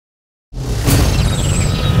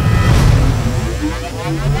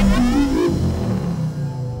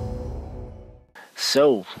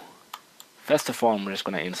So first of all, I'm just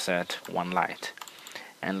going to insert one light,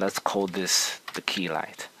 and let's call this the key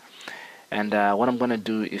light. And what I'm going to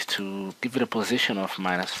do is to give it a position of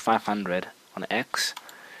 -500 on X,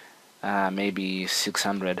 maybe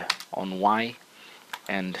 600 on Y,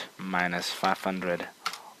 and -500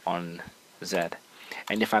 on Z.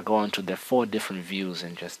 And if I go into the 4 different views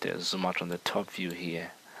and just zoom out on the top view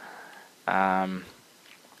here,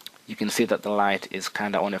 you can see that the light is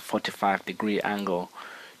kind of on a 45-degree angle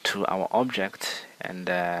to our object. And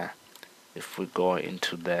if we go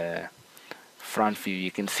into the front view,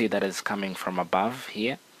 you can see that it's coming from above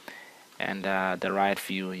here, and the right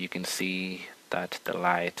view, you can see that the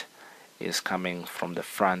light is coming from the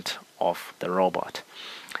front of the robot.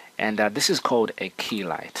 And this is called a key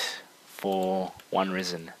light for one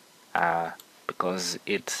reason, because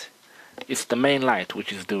it's the main light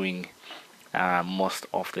which is doing most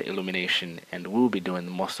of the illumination, and will be doing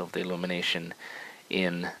most of the illumination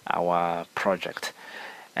in our project.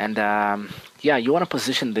 And yeah, you want to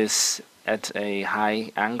position this at a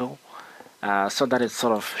high angle so that it's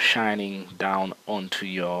sort of shining down onto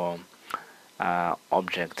your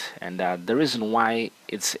object. And the reason why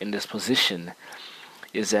it's in this position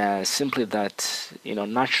is simply that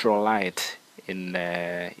natural light in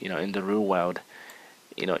in the real world,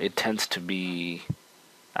 it tends to be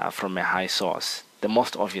from a high source. The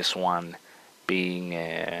most obvious one being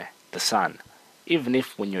the sun. Even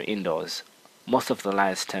if when you're indoors, most of the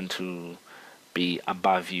lights tend to be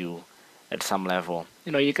above you at some level.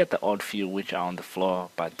 You get the odd few which are on the floor,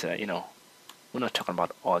 but we're not talking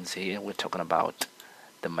about odds here. We're talking about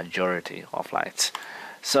the majority of lights.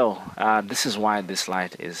 So this is why this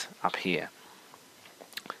light is up here.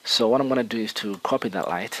 So what I'm going to do is to copy that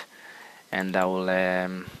light, and I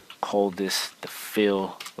will call this the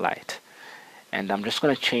fill light. And I'm just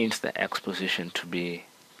going to change the X position to be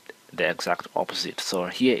the exact opposite. So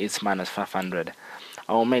here it's -500.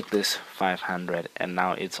 I will make this 500, and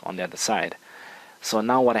now it's on the other side. So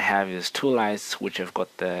now what I have is 2 lights which have got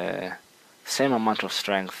the same amount of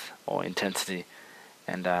strength or intensity,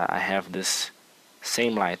 and I have this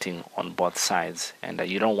same lighting on both sides. And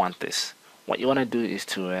you don't want this. What you want to do is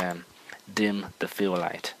to dim the fill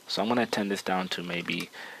light. So I'm going to turn this down to maybe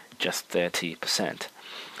just 30%.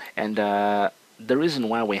 And the reason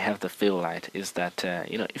why we have the fill light is that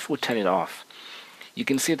if we turn it off, you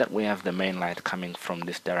can see that we have the main light coming from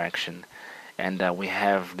this direction, and we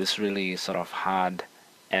have this really sort of hard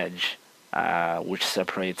edge which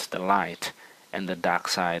separates the light and the dark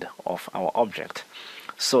side of our object.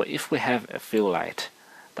 So if we have a fill light,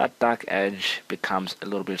 that dark edge becomes a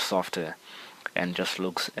little bit softer and just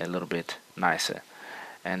looks a little bit nicer.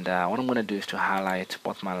 And what I'm going to do is to highlight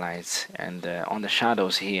both my lights, and on the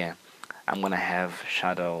shadows here, I'm going to have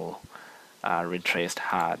shadow retraced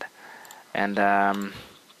hard. And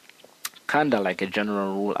kind of like a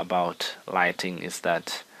general rule about lighting is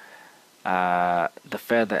that the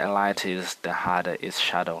further a light is, the harder its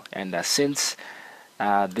shadow. And since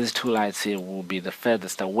these 2 lights here will be the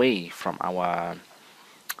furthest away from our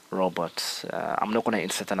robots, I'm not going to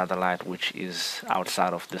insert another light which is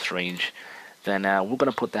outside of this range. Then we're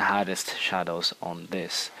going to put the hardest shadows on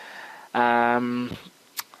this.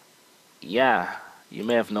 Yeah, you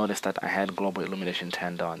may have noticed that I had global illumination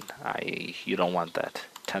turned on. You don't want that.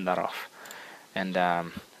 Turn that off. And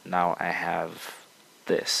now I have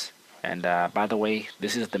this. And by the way,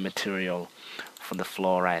 this is the material for the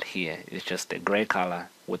floor right here. It's just a gray color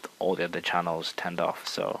with all the other channels turned off.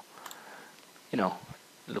 So, it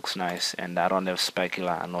looks nice, and I don't have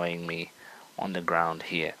specular annoying me on the ground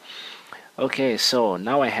here. Okay, so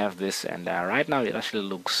now I have this, and right now it actually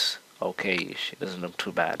looks okay-ish. It doesn't look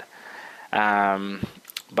too bad.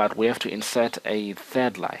 But we have to insert a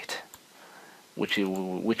third light, which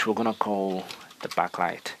we're gonna call the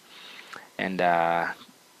backlight. And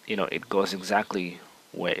it goes exactly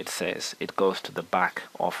where it says. It goes to the back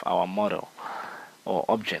of our model or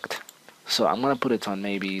object. So I'm gonna put it on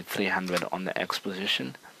maybe 300 on the X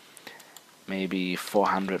position, maybe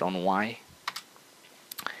 400 on Y,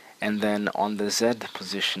 and then on the Z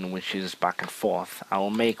position, which is back and forth, I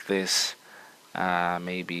will make this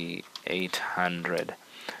maybe 800,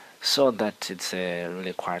 so that it's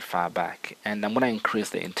really quite far back. And I'm going to increase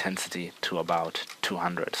the intensity to about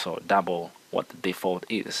 200, so double what the default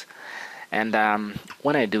is. And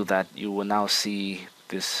when I do that, you will now see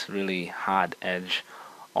this really hard edge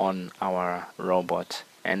on our robot.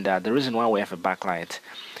 And the reason why we have a backlight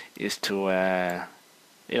is to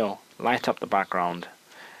light up the background,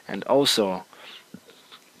 and also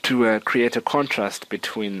to create a contrast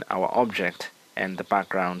between our object and the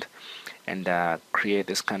background, and create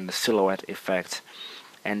this kind of silhouette effect.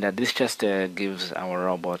 and this just gives our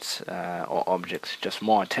robots or objects just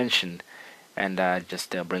more attention, and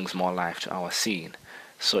just brings more life to our scene.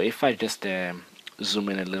 So if I just zoom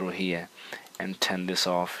in a little here and turn this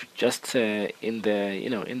off, just in the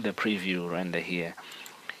in the preview render here,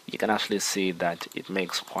 you can actually see that it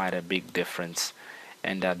makes quite a big difference,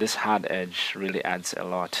 and this hard edge really adds a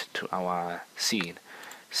lot to our scene.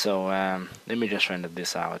 So let me just render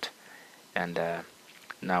this out, and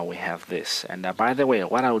now we have this. And by the way,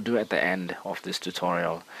 what I'll do at the end of this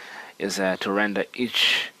tutorial is to render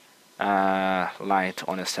each light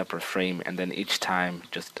on a separate frame, and then each time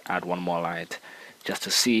just add one more light, just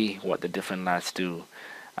to see what the different lights do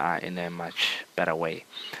in a much better way.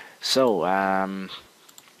 So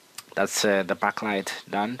that's the backlight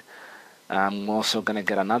done. I'm also gonna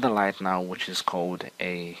get another light now, which is called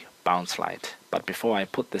a bounce light. But before I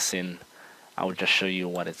put this in, I will just show you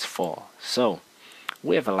what it's for. So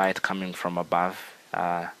we have a light coming from above,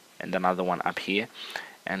 and another one up here,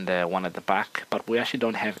 and one at the back, but we actually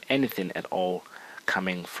don't have anything at all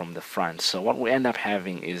coming from the front. So what we end up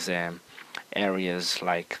having is areas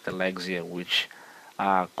like the legs here, which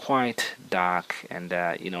are quite dark, and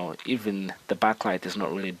even the backlight is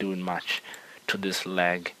not really doing much to this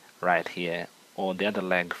leg right here, or the other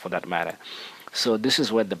leg for that matter. So this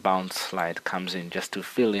is where the bounce light comes in, just to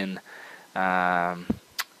fill in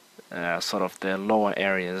sort of the lower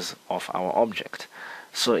areas of our object.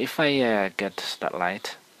 So if I get that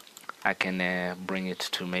light, I can bring it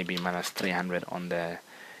to maybe -300 on the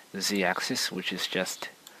z-axis, which is just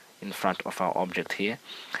in front of our object here.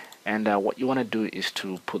 And what you want to do is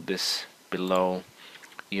to put this below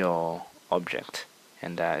your object,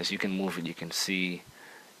 and as you can move it, you can see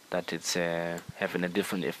that it's having a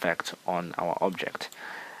different effect on our object.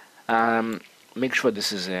 Make sure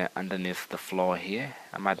this is underneath the floor here.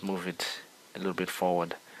 I might move it a little bit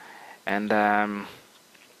forward, and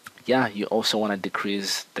yeah, you also want to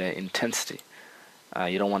decrease the intensity.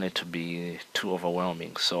 You don't want it to be too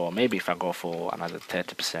overwhelming, so maybe if I go for another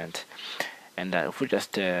 30%, and if we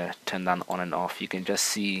just turn that on and off, you can just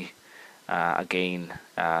see again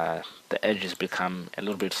the edges become a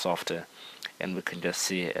little bit softer, and we can just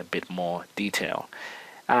see a bit more detail.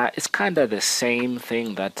 It's kind of the same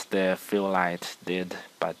thing that the fill light did,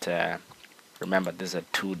 but remember, these are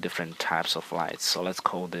two different types of lights, so let's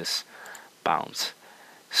call this bounce.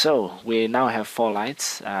 So we now have 4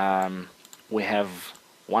 lights. We have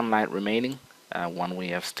 1 light remaining, one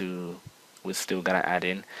we still gotta add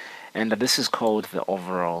in, and this is called the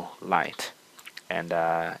overall light. And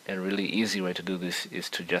a really easy way to do this is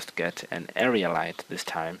to just get an area light this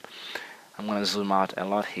time. I'm gonna zoom out a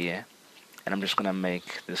lot here, and I'm just gonna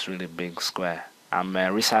make this really big square. I'm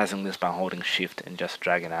resizing this by holding shift and just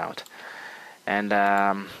dragging out, and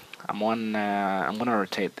I'm gonna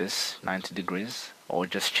rotate this 90 degrees, or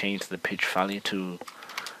just change the pitch value to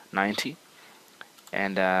 90,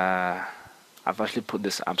 and I've actually put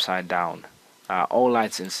this upside down. All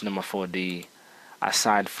lights in Cinema 4D,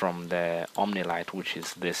 aside from the Omni light, which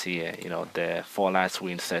is this here, the 4 lights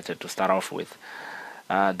we inserted to start off with,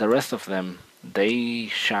 the rest of them, they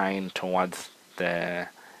shine towards the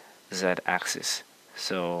z-axis.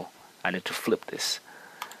 So I need to flip this.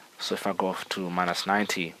 So if I go to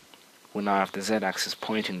 -90, we now have the z-axis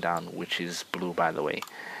pointing down, which is blue, by the way.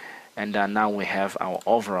 And now we have our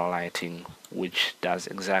overall lighting, which does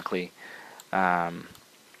exactly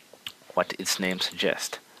what its name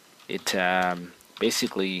suggests. It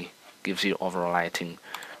basically gives you overall lighting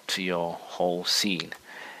to your whole scene.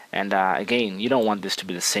 And again, you don't want this to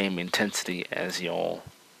be the same intensity as your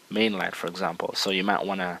main light, for example, so you might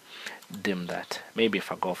want to dim that. Maybe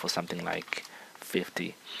if I go for something like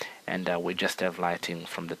 50, and we just have lighting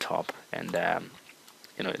from the top, and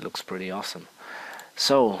it looks pretty awesome.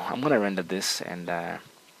 So I'm gonna render this, and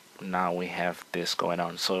now we have this going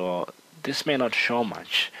on. So this may not show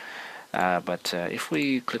much, but if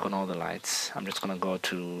we click on all the lights, I'm just gonna go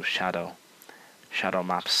to shadow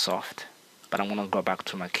map soft, but I'm gonna go back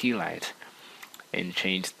to my key light and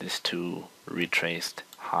change this to retraced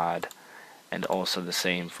hard, and also the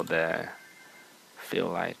same for the fill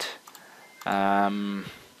light.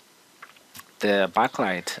 The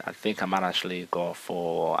backlight, I think I might actually go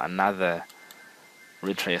for another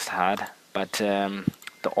retraced hard, but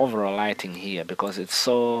the overall lighting here, because it's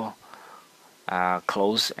so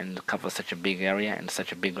close and covers such a big area and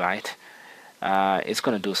such a big light, it's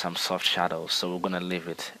going to do some soft shadows, so we're going to leave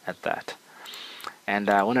it at that. And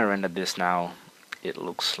when I render this now, it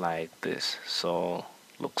looks like this, so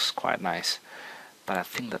looks quite nice, but I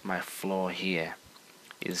think that my floor here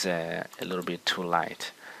is a little bit too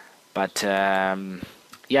light. But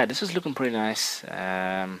yeah, this is looking pretty nice.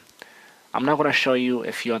 I'm now going to show you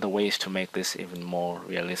a few other ways to make this even more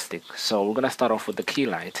realistic. So we're going to start off with the key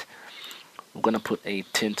light. We're going to put a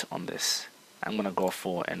tint on this. I'm going to go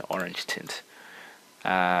for an orange tint,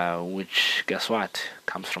 which, guess what,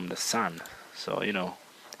 comes from the sun. So, you know,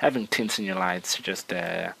 having tints in your lights just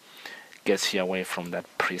gets you away from that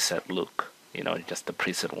preset look, you know, just the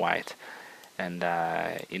preset white. And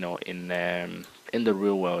you know, in the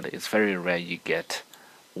real world, it's very rare you get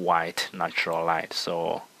white natural light.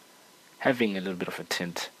 So having a little bit of a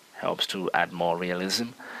tint helps to add more realism.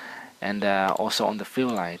 And also on the fill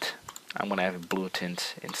light, I'm gonna have a blue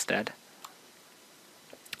tint instead,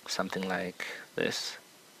 something like this.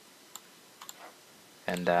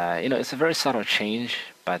 And you know, it's a very subtle change,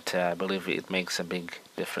 but I believe it makes a big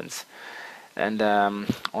difference. And on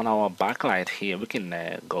our backlight here, we can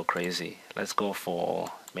go crazy. Let's go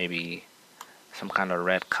for maybe some kind of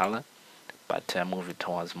red color, but move it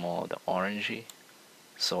towards more the orangey,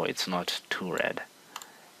 so it's not too red.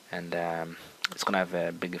 And it's gonna have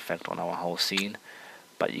a big effect on our whole scene.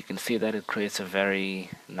 But you can see that it creates a very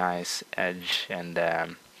nice edge and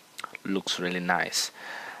looks really nice.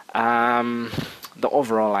 The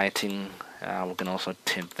overall lighting, we can also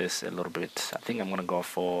tint this a little bit. I think I'm gonna go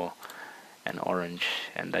for an orange,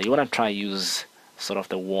 and you want to try use sort of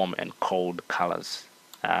the warm and cold colors.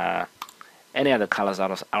 Any other colors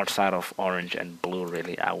outside of orange and blue,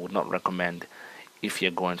 really, I would not recommend if you're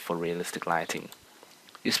going for realistic lighting,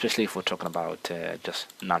 especially if we're talking about just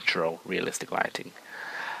natural realistic lighting.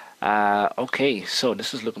 Okay, so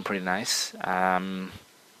this is looking pretty nice.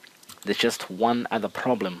 There's just one other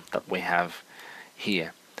problem that we have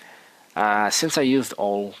here. Since I used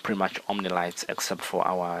all pretty much Omni lights except for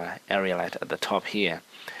our area light at the top here,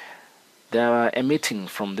 they're emitting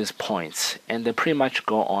from these points and they pretty much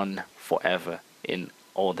go on forever in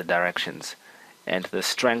all the directions, and the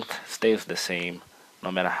strength stays the same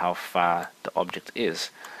no matter how far the object is.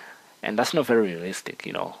 And that's not very realistic,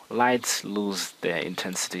 you know. Lights lose their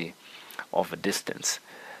intensity of a distance.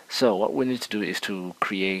 So what we need to do is to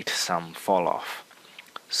create some fall off.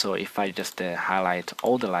 So if I just highlight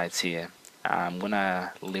all the lights here, I'm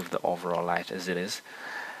gonna leave the overall light as it is.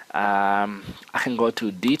 I can go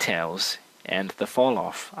to details, and the fall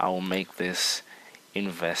off, I will make this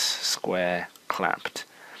inverse square clamped.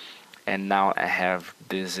 And now I have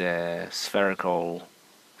these spherical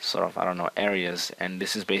sort of, I don't know, areas, and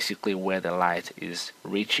this is basically where the light is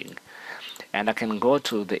reaching. And I can go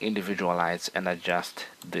to the individual lights and adjust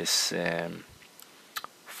this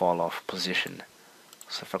fall off position.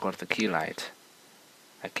 So if I go to the key light,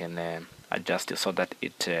 I can adjust it so that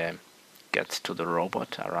it gets to the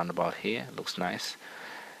robot around about here. Looks nice.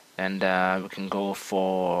 And we can go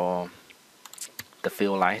for the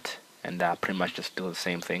fill light and pretty much just do the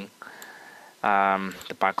same thing.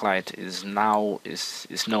 The backlight is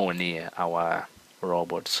nowhere near our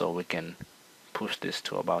robot, so we can push this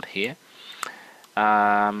to about here.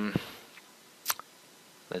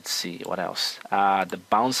 Let's see what else. The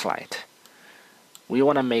bounce light, we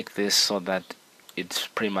want to make this so that it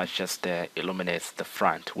pretty much just illuminates the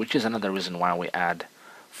front, which is another reason why we add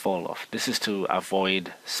fall off. This is to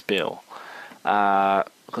avoid spill,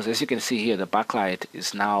 because as you can see here, the backlight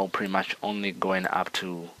is now pretty much only going up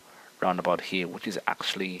to round about here, which is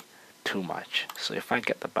actually too much. So if I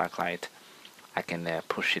get the backlight, I can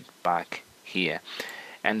push it back here.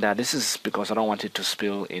 And this is because I don't want it to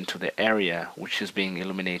spill into the area which is being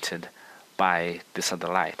illuminated by this other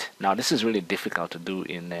light. Now this is really difficult to do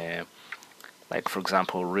in like, for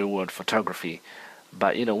example, real world photography,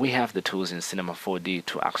 but you know, we have the tools in Cinema 4D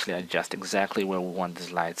to actually adjust exactly where we want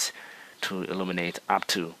these lights to illuminate up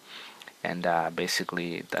to, and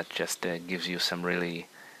basically that just gives you some really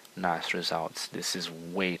nice results. This is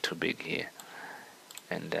way too big here,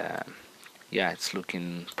 and yeah, it's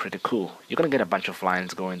looking pretty cool. You're gonna get a bunch of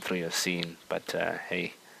lines going through your scene, but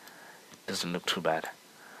hey, it doesn't look too bad.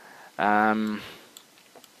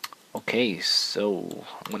 Okay, so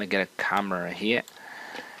I'm gonna get a camera here,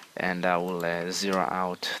 and I will zero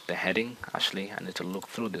out the heading. Actually, I need to look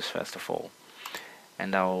through this first of all,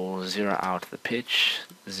 and I'll zero out the pitch,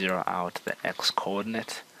 zero out the X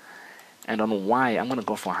coordinate, and on Y I'm gonna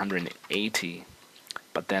go for 180,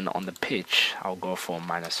 but then on the pitch I'll go for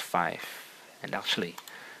 -5. And actually,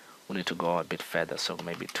 we need to go a bit further, so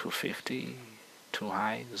maybe 250, too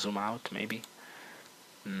high, zoom out maybe.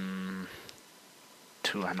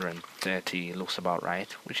 230 looks about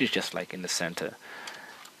right, which is just like in the center.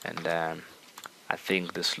 And I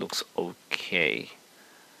think this looks okay.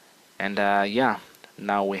 And yeah,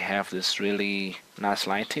 now we have this really nice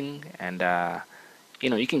lighting, and you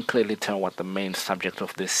know, you can clearly tell what the main subject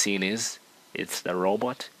of this scene is. It's the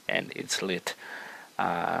robot, and it's lit.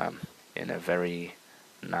 in a very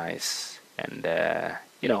nice and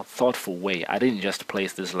thoughtful way. I didn't just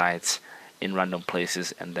place these lights in random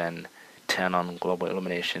places and then turn on global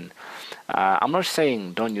illumination. I'm not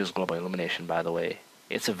saying don't use global illumination, by the way.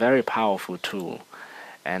 It's a very powerful tool,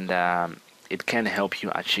 and it can help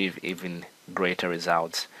you achieve even greater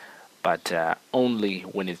results, but only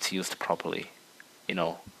when it's used properly. You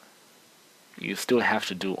know, you still have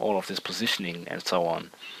to do all of this positioning and so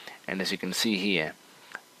on. And as you can see here,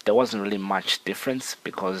 there wasn't really much difference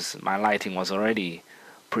because my lighting was already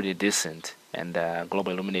pretty decent, and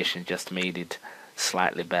global illumination just made it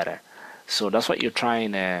slightly better. So that's what you're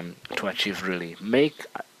trying to achieve, really. Make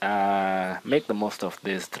the most of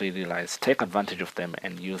these 3D lights, take advantage of them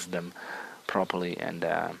and use them properly, and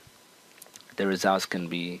the results can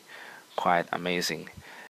be quite amazing.